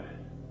his eyes.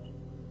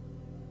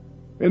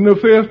 In the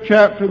 5th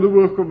chapter of the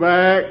book of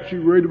Acts,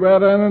 you read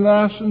about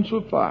Ananias and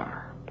Sapphira.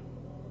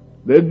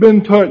 They'd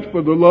been touched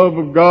by the love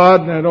of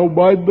God and had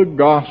obeyed the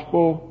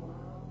gospel.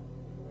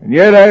 And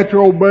yet after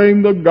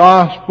obeying the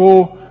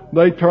gospel,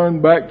 they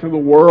turned back to the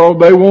world.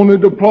 They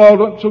wanted the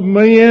plaudits of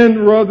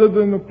men rather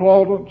than the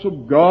plaudits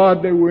of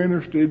God. They were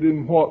interested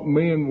in what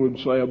men would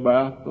say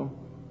about them.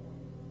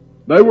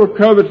 They were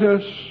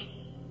covetous.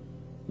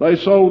 They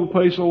sold a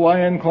piece of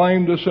land,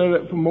 claimed to sell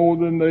it for more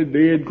than they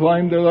did,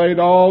 claimed that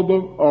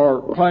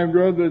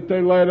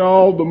they laid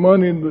all the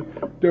money in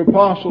the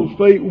apostles'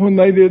 feet when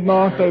they did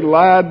not. They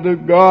lied to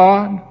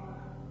God.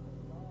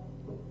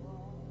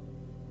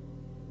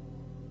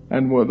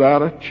 And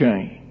without a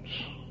change.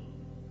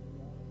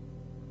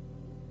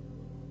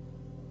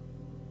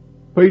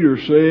 Peter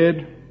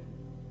said,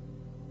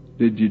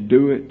 "Did you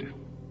do it?"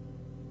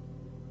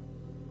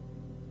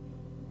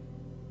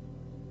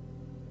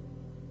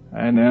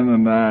 And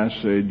Ananias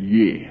said,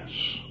 "Yes."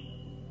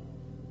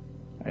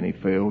 And he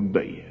fell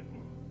dead.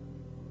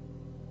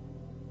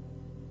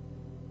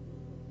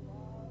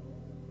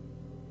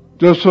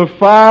 To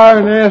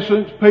Sapphira, in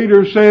essence,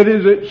 Peter said,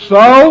 "Is it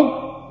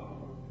so?"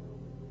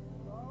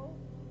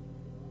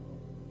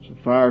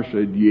 Sapphira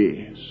said,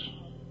 "Yes."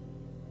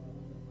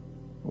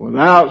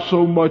 Without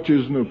so much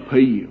as an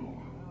appeal,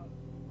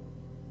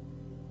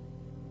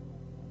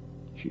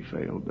 she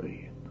fell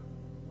dead.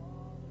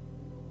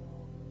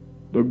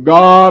 The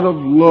God of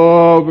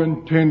love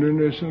and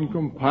tenderness and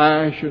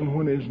compassion,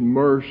 when His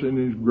mercy and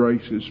His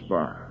grace is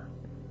spurned,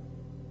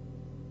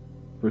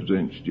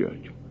 presents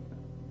judgment.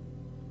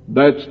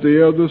 That's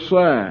the other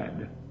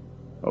side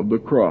of the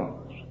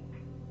cross.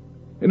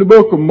 In the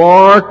book of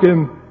Mark,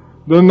 in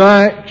the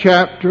 9th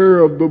chapter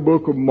of the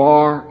book of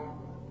Mark,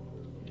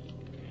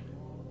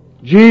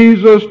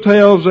 Jesus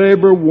tells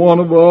every one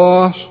of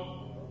us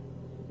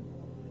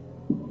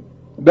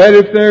that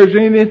if there's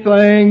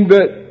anything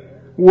that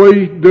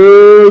we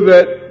do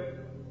that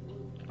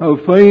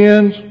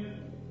offends,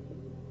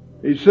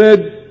 He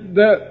said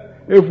that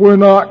if we're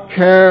not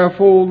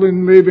careful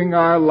in living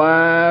our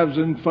lives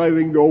and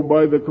failing to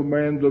obey the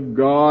commands of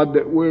God,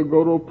 that we'll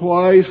go to a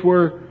place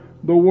where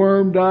the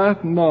worm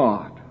dieth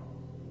not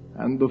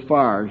and the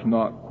fire's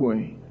not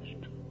quenched.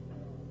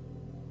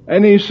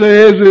 And He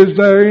says, is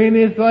there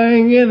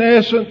anything in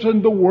essence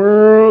in the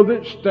world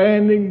that's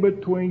standing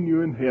between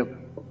you and heaven?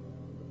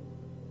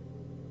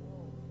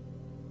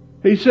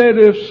 He said,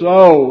 if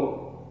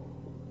so,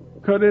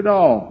 cut it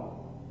off.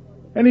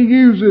 And He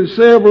uses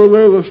several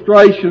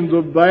illustrations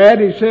of that.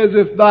 He says,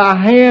 if thy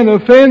hand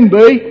offend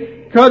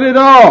thee, cut it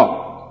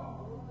off.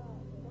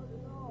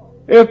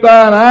 If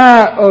thine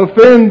eye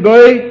offend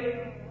thee,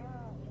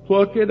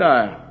 pluck it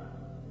out.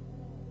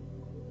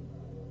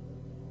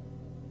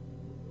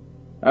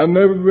 I've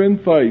never been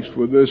faced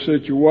with this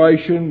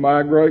situation.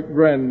 My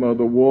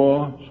great-grandmother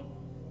was.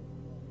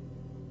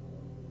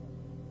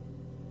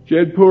 She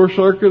had poor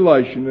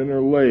circulation in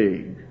her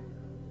leg.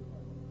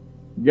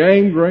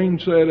 Gangrene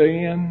set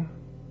in,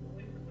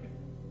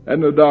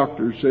 and the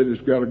doctor said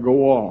it's got to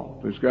go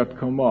off. It's got to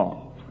come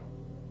off.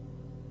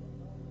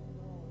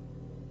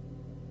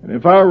 And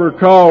if I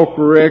recall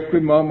correctly,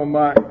 Mama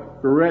might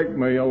correct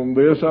me on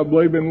this, I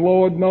believe in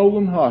Lloyd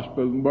Nolan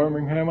Hospital in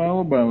Birmingham,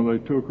 Alabama,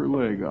 they took her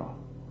leg off.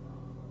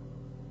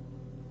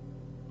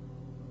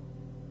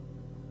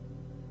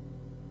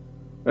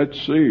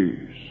 That's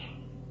serious.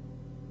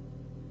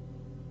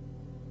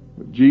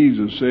 But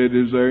Jesus said,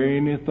 is there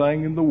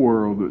anything in the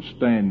world that's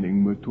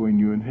standing between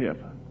you and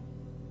heaven?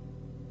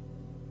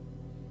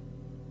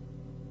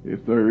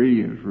 If there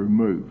is,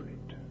 remove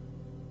it.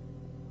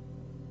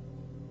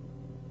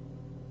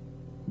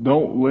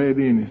 Don't let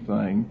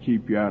anything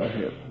keep you out of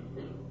heaven.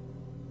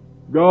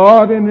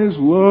 God in His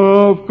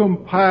love,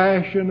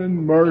 compassion,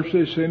 and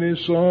mercy sent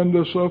His Son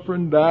to suffer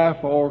and die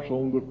for us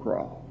on the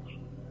cross.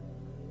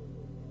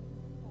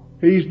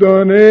 He's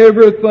done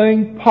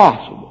everything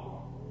possible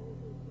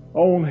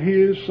on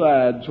His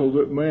side so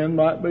that man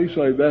might be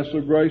saved. That's the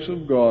grace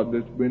of God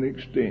that's been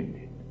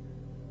extended.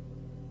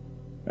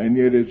 And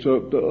yet it's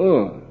up to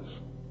us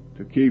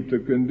to keep the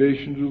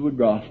conditions of the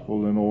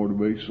gospel in order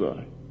to be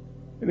saved.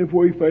 And if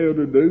we fail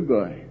to do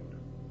that,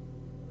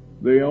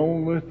 the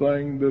only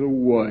thing that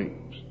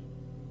awaits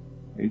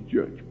is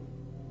judgment.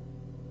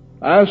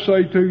 I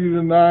say to you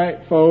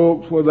tonight,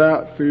 folks,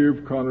 without fear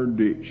of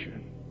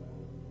contradiction,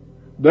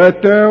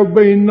 that there will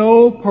be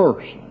no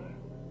person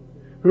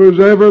who has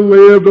ever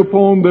lived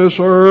upon this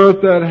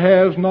earth that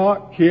has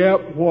not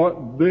kept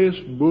what this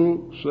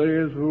book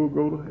says who will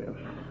go to heaven.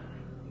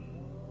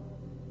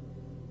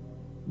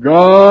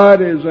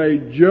 God is a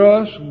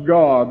just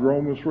God,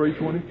 Romans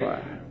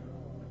 3:25.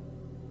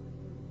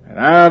 And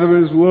out of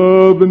His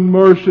love and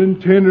mercy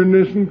and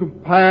tenderness and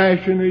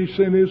compassion, He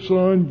sent His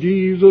Son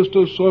Jesus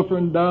to suffer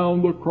and die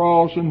on the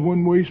cross. And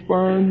when we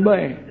spurn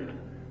that,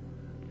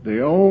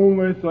 the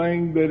only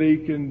thing that He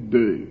can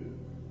do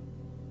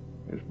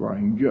is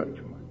bring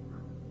judgment.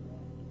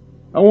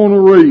 I want to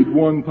read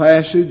one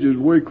passage as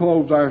we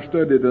close our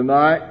study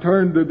tonight.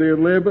 Turn to the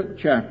 11th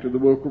chapter of the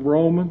book of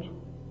Romans.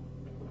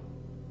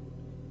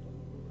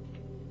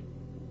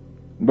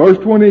 Verse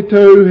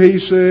 22, he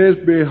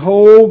says,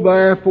 Behold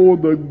therefore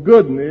the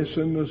goodness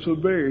and the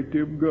severity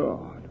of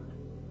God.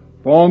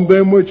 Upon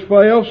them which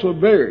fail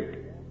severity,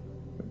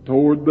 but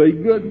toward thee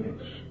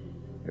goodness.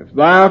 If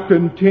thou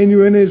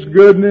continue in His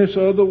goodness,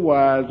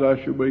 otherwise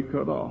I shall be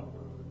cut off.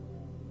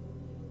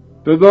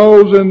 To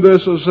those in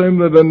this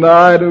assembly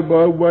tonight who have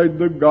obeyed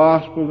the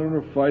gospel and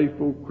are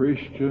faithful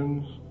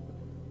Christians,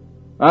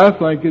 I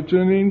think it's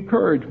an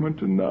encouragement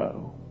to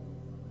know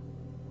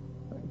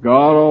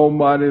God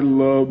Almighty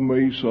loved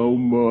me so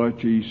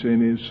much He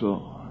sent His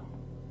Son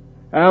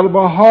out of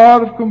a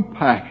heart of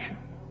compassion.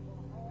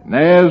 And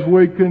as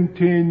we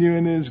continue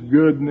in His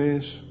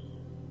goodness,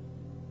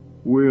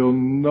 we'll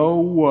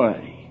no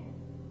way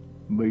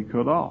be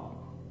cut off.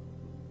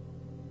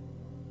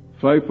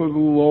 Faith of the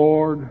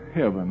Lord,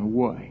 heaven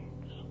awaits.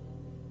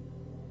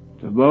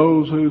 To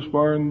those who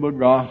spurn the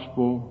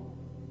gospel,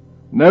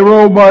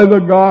 never obey the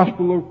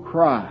gospel of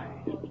Christ,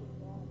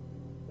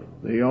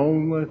 the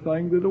only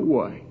thing that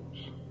awaits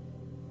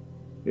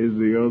is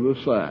the other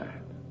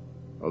side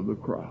of the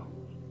cross.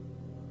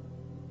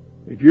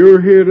 If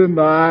you're here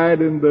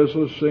tonight in this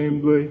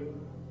assembly,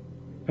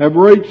 have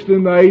reached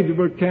an age of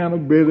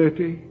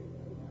accountability,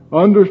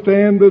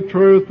 understand the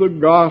truth of the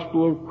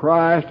gospel of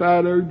Christ,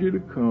 I'd urge you to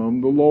come.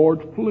 The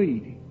Lord's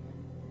pleading.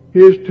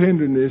 His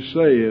tenderness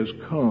says,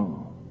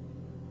 come.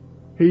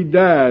 He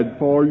died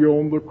for you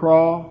on the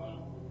cross.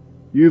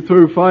 You,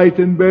 through faith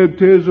in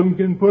baptism,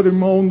 can put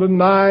Him on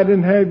tonight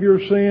and have your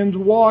sins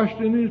washed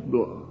in His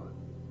blood,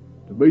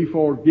 to be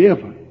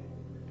forgiven,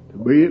 to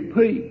be at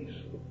peace,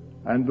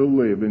 and to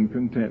live in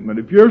contentment.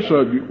 If you're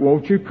subject,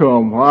 won't you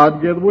come while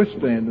together we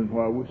stand and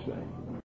while we sing.